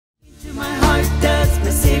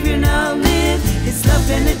His love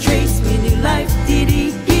penetrates me, new life did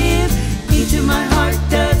He give. Into my heart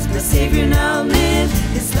does my Savior now live.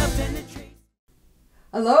 His love penetrates.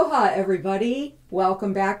 Aloha everybody,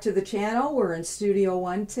 welcome back to the channel. We're in Studio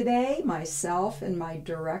One today, myself and my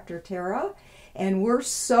director Tara, and we're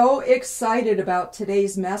so excited about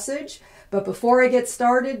today's message. But before I get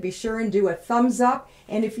started, be sure and do a thumbs up,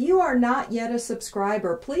 and if you are not yet a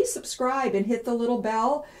subscriber, please subscribe and hit the little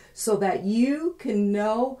bell so that you can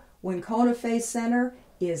know when Kona Faith Center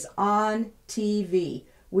is on TV.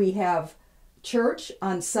 We have church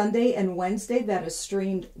on Sunday and Wednesday that is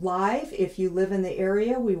streamed live. If you live in the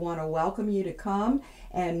area, we want to welcome you to come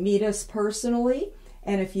and meet us personally.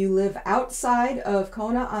 And if you live outside of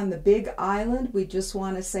Kona on the Big Island, we just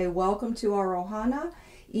want to say welcome to our ohana,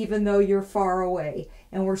 even though you're far away.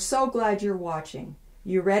 And we're so glad you're watching.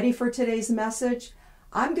 You ready for today's message?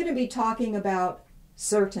 I'm going to be talking about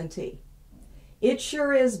certainty. It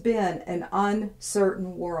sure has been an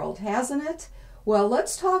uncertain world, hasn't it? Well,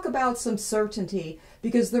 let's talk about some certainty,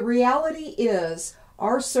 because the reality is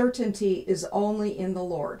our certainty is only in the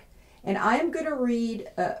Lord. And I am going to read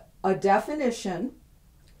a definition,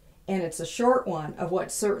 and it's a short one, of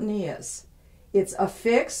what certainty is. It's a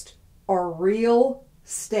fixed or real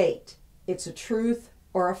state. It's a truth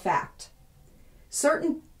or a fact.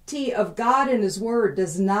 Certainty of God and His Word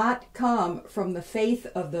does not come from the faith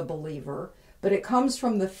of the believer, but it comes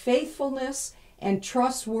from the faithfulness and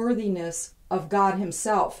trustworthiness of God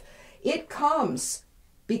Himself. It comes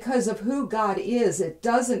because of who God is. It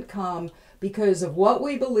doesn't come because of what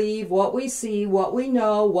we believe, what we see, what we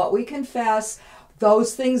know, what we confess.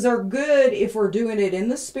 Those things are good if we're doing it in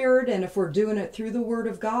the Spirit and if we're doing it through the Word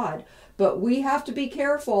of God. But we have to be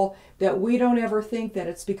careful that we don't ever think that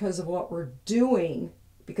it's because of what we're doing,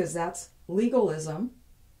 because that's legalism.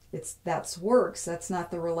 That's works. That's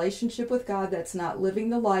not the relationship with God. That's not living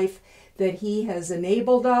the life that He has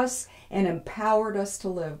enabled us and empowered us to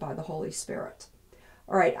live by the Holy Spirit.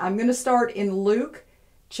 All right, I'm going to start in Luke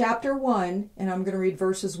chapter 1, and I'm going to read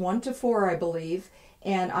verses 1 to 4, I believe.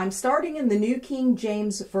 And I'm starting in the New King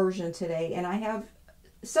James Version today, and I have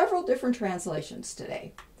several different translations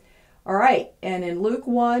today. All right, and in Luke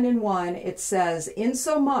 1:1, it says,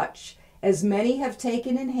 "Insomuch as many have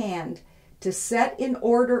taken in hand to set in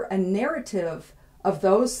order a narrative of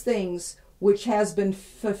those things which has been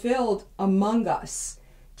fulfilled among us,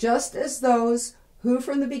 just as those who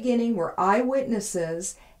from the beginning were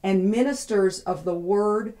eyewitnesses and ministers of the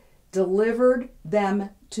word delivered them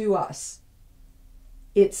to us.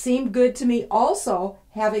 It seemed good to me also,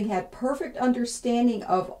 having had perfect understanding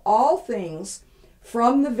of all things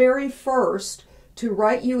from the very first, to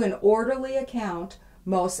write you an orderly account,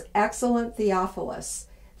 most excellent Theophilus,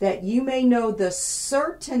 that you may know the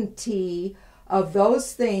certainty of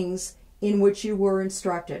those things in which you were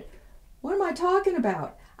instructed." What am I talking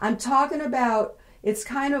about? I'm talking about, it's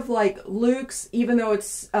kind of like Luke's, even though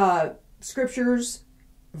it's scriptures,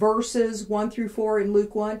 verses 1 through 4 in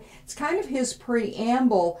Luke 1, it's kind of his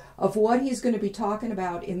preamble of what he's going to be talking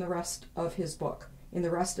about in the rest of his book, in the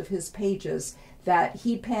rest of his pages that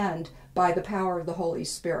he penned by the power of the Holy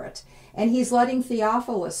Spirit. And he's letting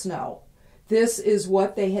Theophilus know this is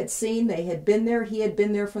what they had seen. They had been there. He had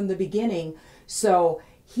been there from the beginning. So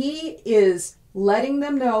he is letting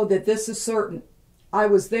them know that this is certain. I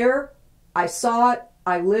was there. I saw it.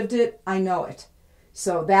 I lived it. I know it.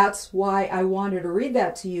 So that's why I wanted to read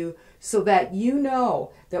that to you, so that you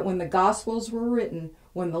know that when the Gospels were written,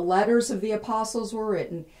 when the letters of the apostles were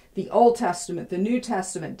written, the Old Testament, the New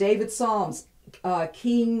Testament, David's Psalms,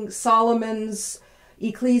 King Solomon's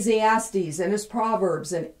Ecclesiastes and his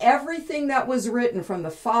Proverbs, and everything that was written from the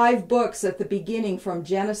 5 books at the beginning, from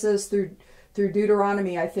Genesis through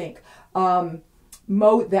Deuteronomy, I think,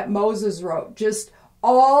 that Moses wrote, just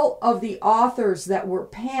all of the authors that were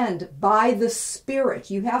penned by the Spirit.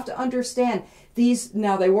 You have to understand, these,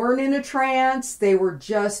 now they weren't in a trance, they were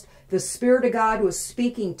just, the Spirit of God was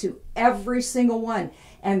speaking to every single one.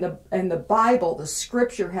 And the Bible, the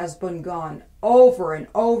Scripture, has been gone over and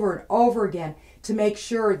over and over again to make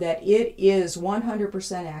sure that it is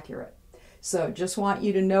 100% accurate. So just want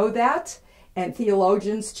you to know that, and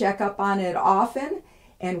theologians check up on it often,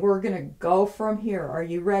 and we're going to go from here. Are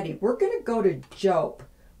you ready? We're going to go to Job.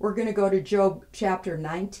 We're going to go to Job chapter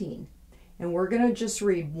 19, and we're going to just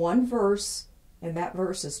read one verse, and that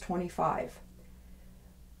verse is 25.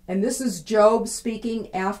 And this is Job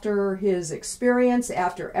speaking after his experience,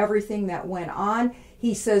 after everything that went on.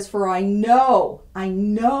 He says, "For I know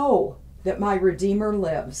that my Redeemer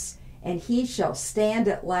lives, and he shall stand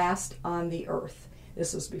at last on the earth."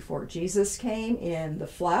 This was before Jesus came in the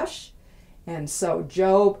flesh. And so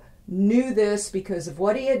Job knew this because of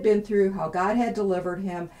what he had been through, how God had delivered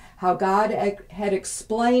him, how God had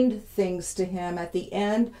explained things to him at the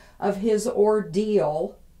end of his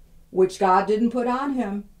ordeal, which God didn't put on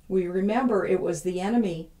him. We remember it was the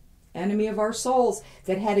enemy of our souls,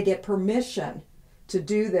 that had to get permission to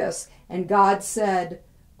do this. And God said,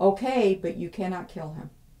 okay, but you cannot kill him.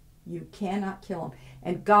 You cannot kill him.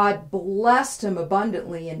 And God blessed him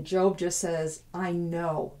abundantly. And Job just says, I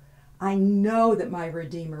know that my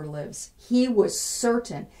Redeemer lives. He was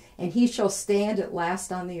certain, and he shall stand at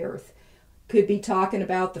last on the earth. Could be talking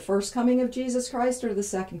about the first coming of Jesus Christ or the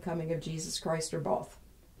second coming of Jesus Christ, or both.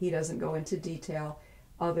 He doesn't go into detail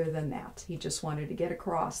other than that. He just wanted to get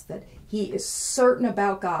across that he is certain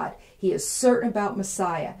about God. He is certain about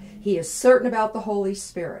Messiah. He is certain about the Holy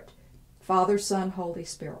Spirit. Father, Son, Holy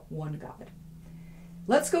Spirit, one God.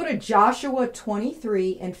 Let's go to Joshua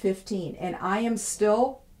 23 and 15. And I am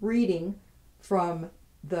still reading from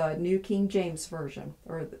the New King James Version.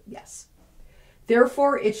 Yes.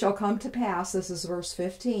 Therefore it shall come to pass, this is verse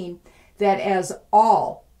 15, that as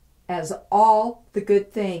all the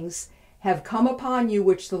good things have come upon you,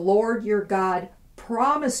 which the Lord your God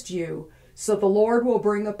promised you, so the Lord will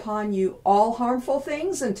bring upon you all harmful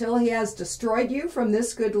things until he has destroyed you from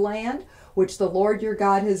this good land, which the Lord your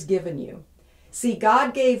God has given you. See,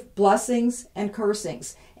 God gave blessings and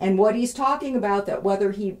cursings. And what he's talking about, that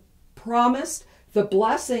whether he promised the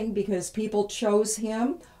blessing because people chose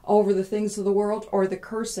him over the things of the world, or the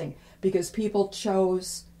cursing because people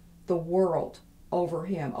chose the world over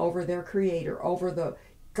him, over their creator, over the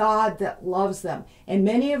God that loves them. And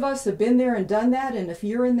many of us have been there and done that. And if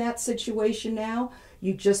you're in that situation now,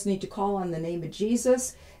 you just need to call on the name of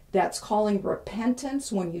Jesus. That's calling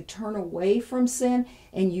repentance when you turn away from sin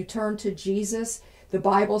and you turn to Jesus. The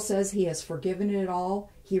Bible says he has forgiven it all.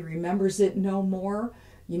 He remembers it no more.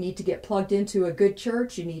 You need to get plugged into a good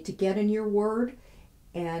church. You need to get in your word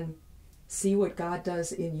and see what God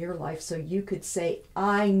does in your life, so you could say,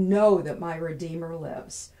 I know that my Redeemer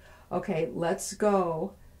lives. Okay, let's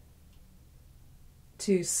go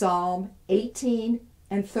to Psalm 18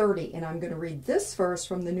 and 30, and I'm going to read this verse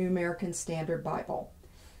from the New American Standard Bible.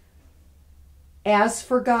 As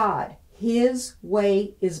for God, his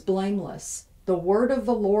way is blameless. The word of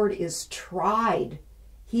the Lord is tried.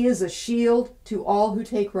 He is a shield to all who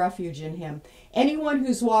take refuge in him. Anyone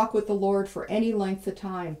who's walked with the Lord for any length of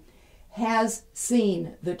time has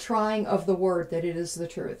seen the trying of the word, that it is the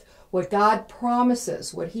truth. What God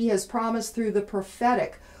promises, what he has promised through the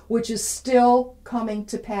prophetic, which is still coming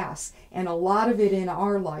to pass, and a lot of it in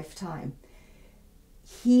our lifetime.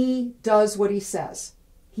 He does what he says.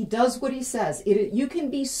 He does what he says. You can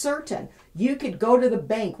be certain. You could go to the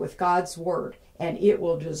bank with God's word, and it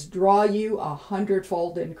will just draw you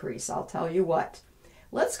 100-fold increase. I'll tell you what.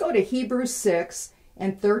 Let's go to Hebrews 6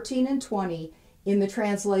 and 13 and 20 in the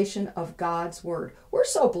translation of God's word. We're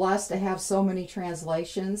so blessed to have so many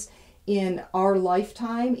translations in our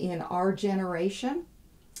lifetime, in our generation.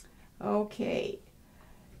 Okay.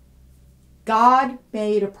 God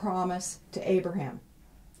made a promise to Abraham.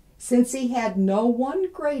 Since he had no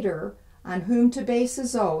one greater on whom to base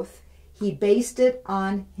his oath, he based it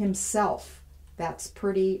on himself. That's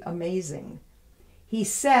pretty amazing. He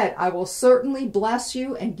said, I will certainly bless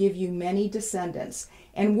you and give you many descendants.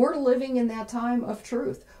 And we're living in that time of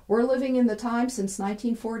truth. We're living in the time since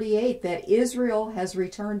 1948 that Israel has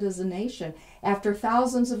returned as a nation after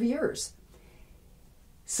thousands of years.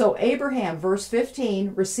 So Abraham, verse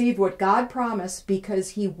 15, received what God promised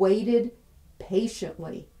because he waited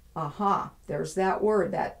patiently. There's that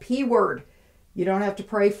word, that P word. You don't have to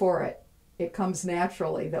pray for it. It comes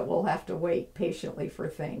naturally that we'll have to wait patiently for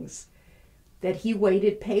things. That he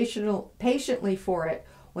waited patiently for it.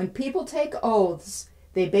 When people take oaths,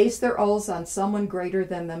 they base their oaths on someone greater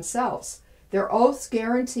than themselves. Their oaths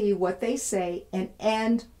guarantee what they say and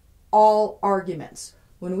end all arguments.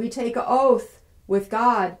 When we take an oath with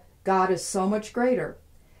God, God is so much greater.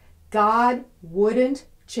 God wouldn't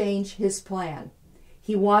change his plan.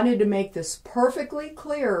 He wanted to make this perfectly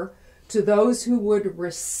clear to those who would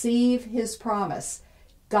receive his promise.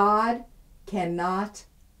 God cannot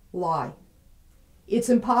lie. It's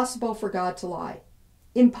impossible for God to lie.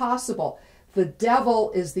 Impossible. The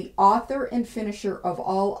devil is the author and finisher of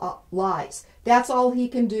all lies. That's all he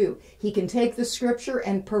can do. He can take the scripture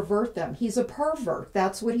and pervert them. He's a pervert.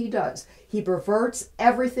 That's what he does. He perverts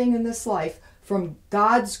everything in this life from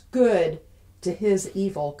God's good to his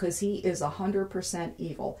evil, because he is 100%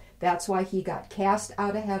 evil. That's why he got cast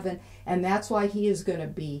out of heaven, and that's why he is going to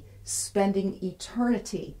be spending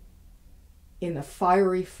eternity in the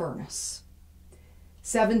fiery furnace.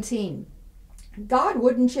 17. God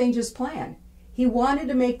wouldn't change his plan. He wanted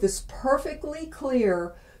to make this perfectly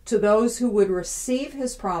clear to those who would receive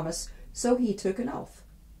his promise, so he took an oath.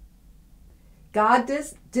 God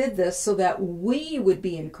did this so that we would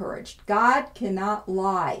be encouraged. God cannot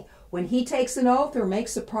lie. When he takes an oath or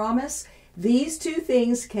makes a promise, these two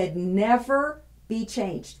things can never be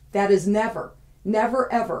changed. That is never,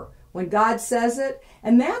 never, ever. When God says it,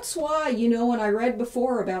 and that's why, when I read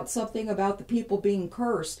before about something about the people being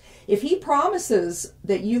cursed, if he promises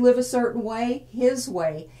that you live a certain way, his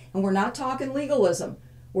way, and we're not talking legalism,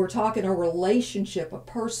 we're talking a relationship, a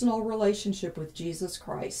personal relationship with Jesus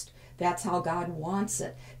Christ. That's how God wants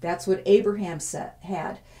it. That's what Abraham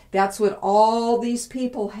had. That's what all these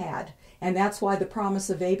people had. And that's why the promise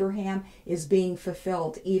of Abraham is being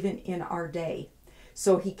fulfilled even in our day.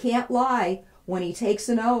 So he can't lie when he takes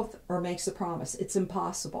an oath or makes a promise. It's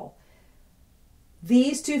impossible.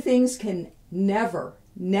 These two things can never,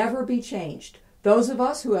 never be changed. Those of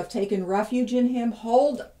us who have taken refuge in him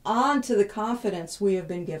hold on to the confidence we have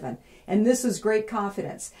been given. And this is great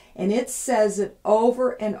confidence. And it says it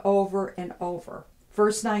over and over and over.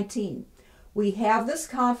 Verse 19, we have this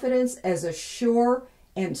confidence as a sure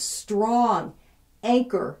and strong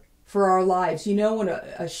anchor for our lives. When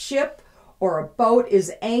a ship or a boat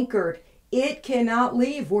is anchored, it cannot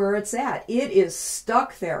leave where it's at. It is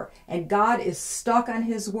stuck there. And God is stuck on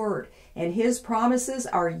his word. And his promises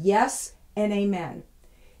are yes and amen.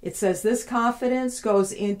 It says this confidence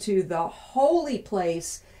goes into the holy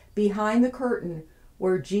place behind the curtain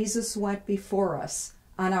where Jesus went before us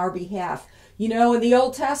on our behalf. In the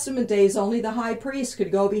Old Testament days, only the high priest could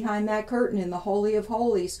go behind that curtain in the Holy of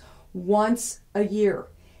Holies once a year.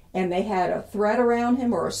 And they had a thread around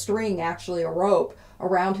him, or a string, actually, a rope,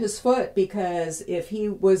 around his foot, because if he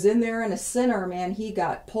was in there and a sinner, man, he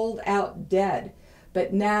got pulled out dead.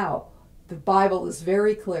 But now, the Bible is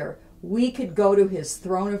very clear. We could go to his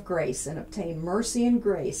throne of grace and obtain mercy and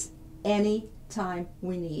grace any time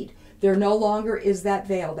we need. There no longer is that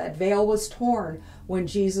veil. That veil was torn when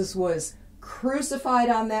Jesus was crucified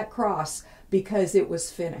on that cross, because it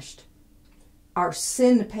was finished. Our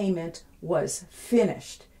sin payment was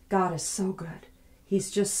finished. God is so good. He's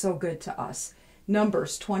just so good to us.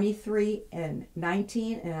 Numbers 23 and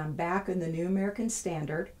 19, and I'm back in the New American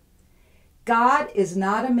Standard. God is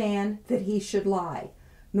not a man that he should lie,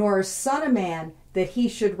 nor a son of man that he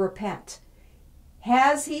should repent.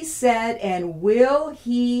 Has he said, and will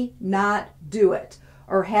he not do it?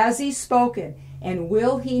 Or has he spoken, and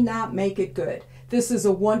will he not make it good? This is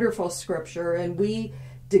a wonderful scripture, and we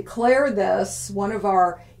declare this. One of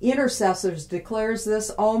our intercessors declares this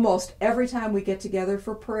almost every time we get together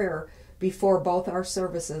for prayer before both our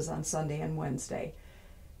services on Sunday and Wednesday.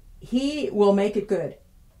 He will make it good.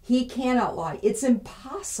 He cannot lie. It's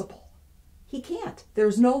impossible. He can't.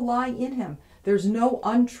 There's no lie in him. There's no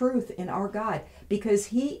untruth in our God, because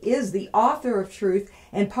he is the author of truth,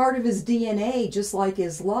 and part of his DNA, just like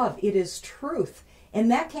his love, it is truth.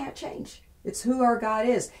 And that can't change. It's who our God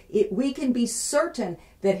is. We can be certain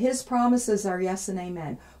that his promises are yes and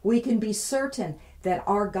amen. We can be certain that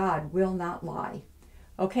our God will not lie.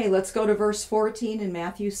 Okay, let's go to verse 14 in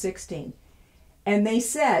Matthew 16. And they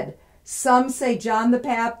said, some say John the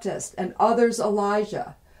Baptist, and others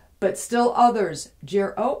Elijah, but still others,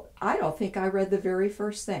 I don't think I read the very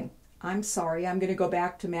first thing. I'm sorry. I'm going to go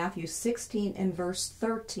back to Matthew 16 and verse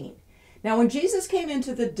 13. Now, when Jesus came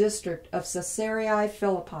into the district of Caesarea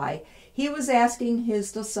Philippi, he was asking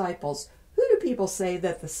his disciples, who do people say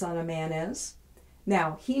that the Son of Man is?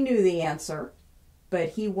 Now, he knew the answer, but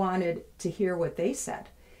he wanted to hear what they said.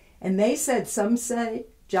 And they said, some say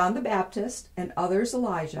John the Baptist, and others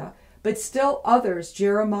Elijah, but still others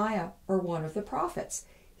Jeremiah or one of the prophets.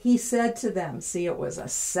 He said to them, see, it was a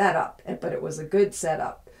setup, but it was a good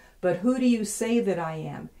setup. But who do you say that I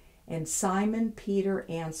am? And Simon Peter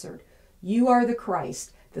answered, you are the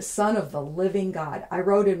Christ, the Son of the living God. I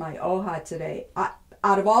wrote in my OHA today,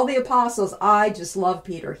 out of all the apostles, I just love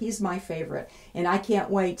Peter. He's my favorite. And I can't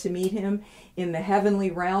wait to meet him in the heavenly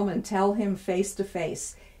realm and tell him face to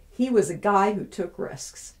face. He was a guy who took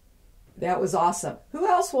risks. That was awesome. Who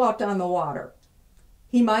else walked on the water?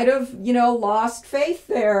 He might have, lost faith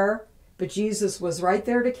there, but Jesus was right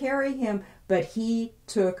there to carry him. But he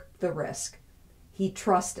took the risk. He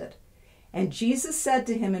trusted. And Jesus said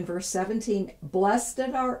to him in verse 17, blessed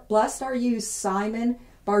are you, Simon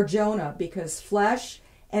Bar-Jonah, because flesh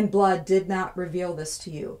and blood did not reveal this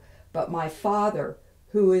to you, but my Father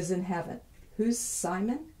who is in heaven. Who's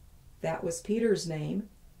Simon? That was Peter's name,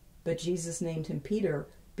 but Jesus named him Peter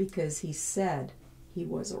because he said he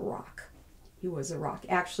was a rock. He was a rock,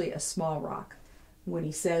 actually a small rock. When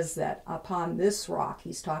he says that upon this rock,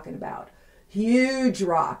 he's talking about huge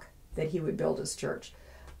rock, that he would build his church.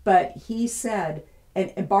 But he said,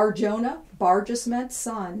 and Bar Jonah, Bar just meant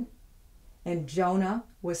son, and Jonah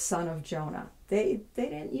was son of Jonah. They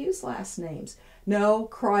didn't use last names. No,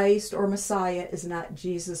 Christ or Messiah is not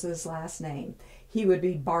Jesus's last name. He would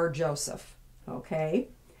be Bar Joseph. Okay?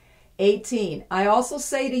 18. I also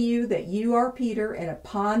say to you that you are Peter, and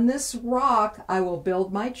upon this rock I will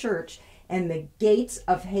build my church, and the gates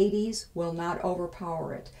of Hades will not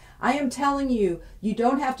overpower it. I am telling you, you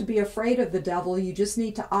don't have to be afraid of the devil. You just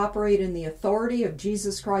need to operate in the authority of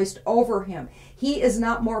Jesus Christ over him. He is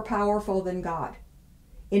not more powerful than God.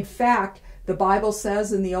 In fact, the Bible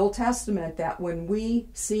says in the Old Testament that when we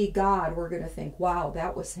see God, we're going to think, wow,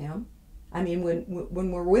 that was him. I mean,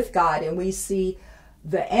 when we're with God and we see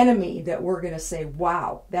the enemy, that we're going to say,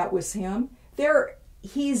 wow, that was him.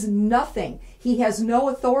 He's nothing. He has no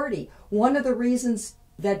authority. One of the reasons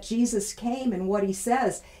that Jesus came and what he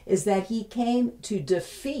says is that he came to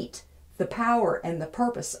defeat the power and the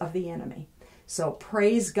purpose of the enemy. So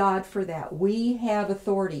praise God for that. We have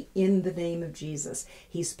authority in the name of Jesus.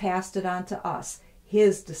 He's passed it on to us,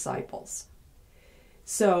 his disciples.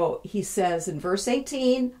 So he says in verse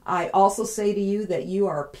 18, I also say to you that you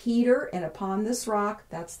are Peter, and upon this rock,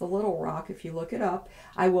 that's the little rock if you look it up,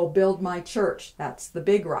 I will build my church, that's the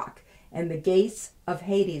big rock, and the gates of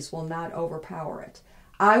Hades will not overpower it.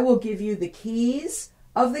 I will give you the keys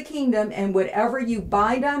of the kingdom, and whatever you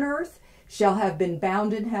bind on earth shall have been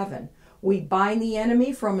bound in heaven. We bind the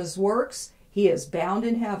enemy from his works, he is bound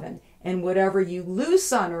in heaven, and whatever you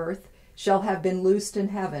loose on earth shall have been loosed in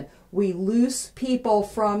heaven. We loose people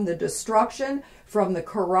from the destruction, from the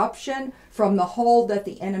corruption, from the hold that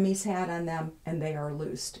the enemies had on them, and they are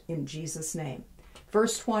loosed in Jesus' name.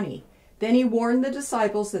 Verse 20, then he warned the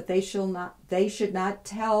disciples that they should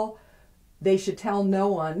tell no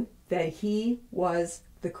one that he was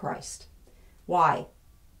the Christ. Why?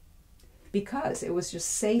 Because it was just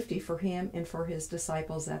safety for him and for his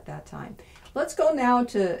disciples at that time. Let's go now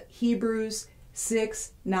to Hebrews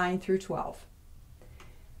 6, 9 through 12.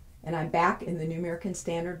 And I'm back in the New American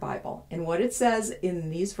Standard Bible. And what it says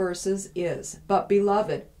in these verses is, but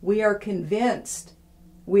beloved, we are convinced,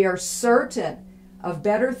 we are certain of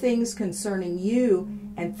better things concerning you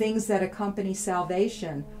and things that accompany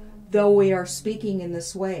salvation, though we are speaking in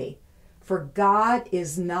this way. For God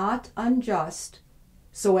is not unjust,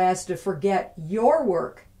 so as to forget your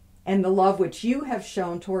work and the love which you have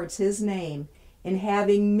shown towards his name in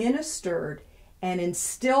having ministered and in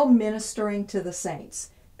still ministering to the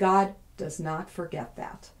saints. God does not forget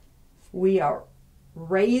that. We are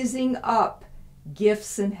raising up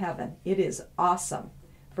gifts in heaven. It is awesome.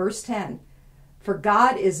 Verse 10, for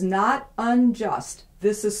God is not unjust,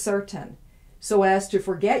 this is certain, so as to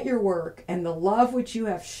forget your work and the love which you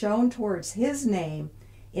have shown towards his name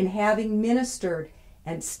in having ministered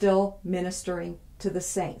and still ministering to the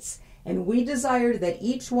saints. And we desire that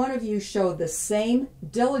each one of you show the same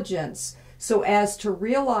diligence so as to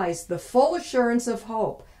realize the full assurance of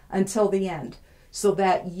hope until the end, so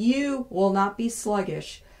that you will not be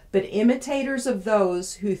sluggish, but imitators of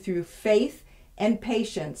those who through faith and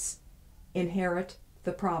patience inherit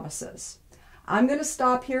the promises. I'm going to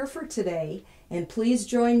stop here for today, and please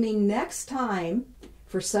join me next time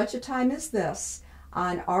for such a time as this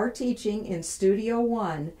on our teaching in Studio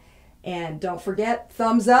One. And don't forget,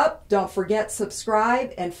 thumbs up, don't forget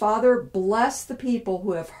subscribe, and Father, bless the people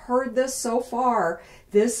who have heard this so far,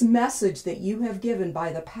 this message that you have given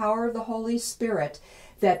by the power of the Holy Spirit,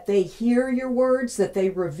 that they hear your words, that they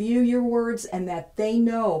review your words, and that they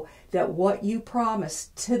know that what you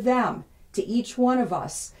promised to them, to each one of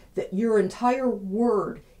us, that your entire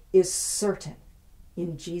word is certain.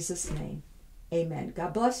 In Jesus' name, amen.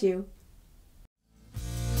 God bless you.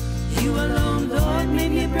 You alone, Lord,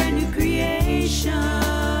 made me a brand new creation.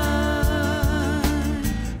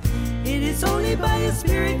 It is only by your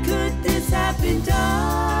Spirit could